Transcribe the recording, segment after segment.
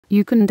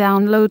You can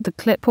download the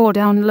clip or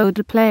download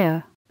a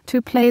player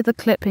to play the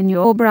clip in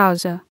your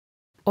browser.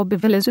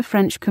 Auberville is a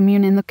French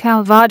commune in the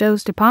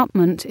Calvados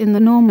department in the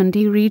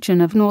Normandy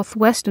region of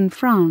northwestern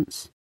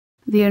France.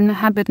 The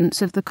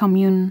inhabitants of the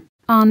commune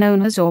are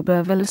known as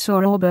Aubervillais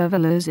or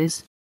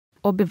Aubervillaises.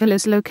 Auberville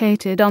is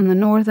located on the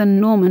northern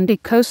Normandy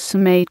coast,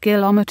 some 8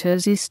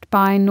 kilometers east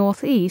by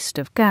northeast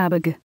of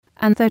Cabourg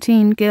and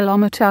 13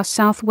 kilometers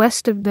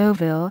southwest of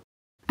Deauville.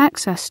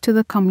 Access to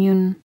the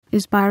commune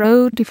is by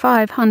road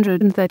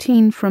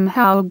D513 from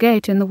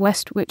Houlgate in the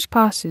west, which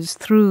passes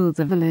through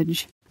the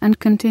village and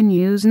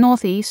continues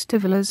northeast to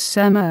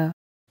Villers-sur-Mer.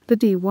 The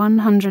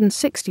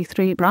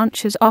D163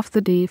 branches off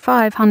the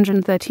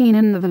D513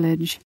 in the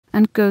village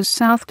and goes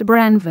south to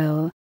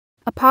Branville.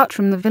 Apart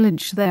from the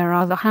village, there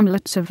are the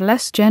hamlets of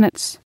Les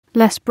Genets,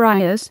 Les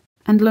Bruyeres,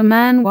 and Le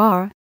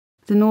Manoir.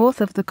 The north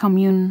of the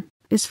commune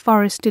is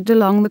forested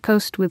along the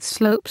coast with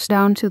slopes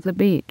down to the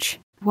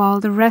beach, while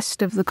the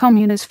rest of the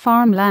commune is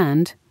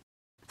farmland.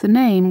 The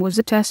name was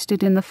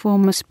attested in the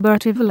form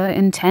Osbertivilla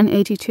in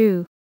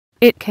 1082.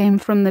 It came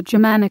from the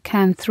Germanic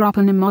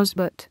anthroponym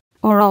Osbert,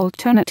 or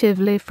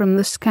alternatively from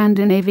the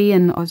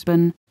Scandinavian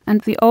Osbern,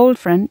 and the Old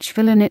French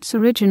ville in its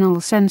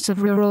original sense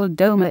of rural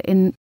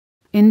domain.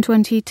 In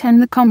 2010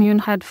 the commune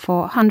had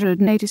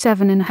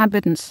 487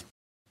 inhabitants.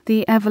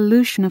 The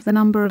evolution of the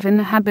number of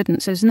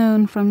inhabitants is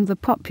known from the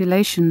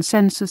population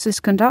censuses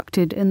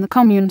conducted in the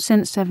commune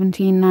since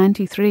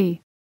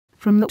 1793.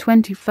 From the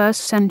 21st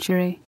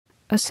century,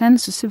 a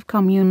census of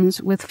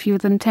communes with fewer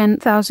than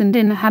 10,000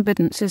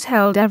 inhabitants is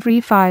held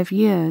every 5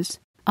 years,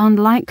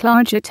 unlike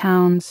larger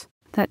towns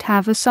that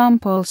have a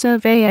sample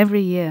survey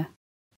every year.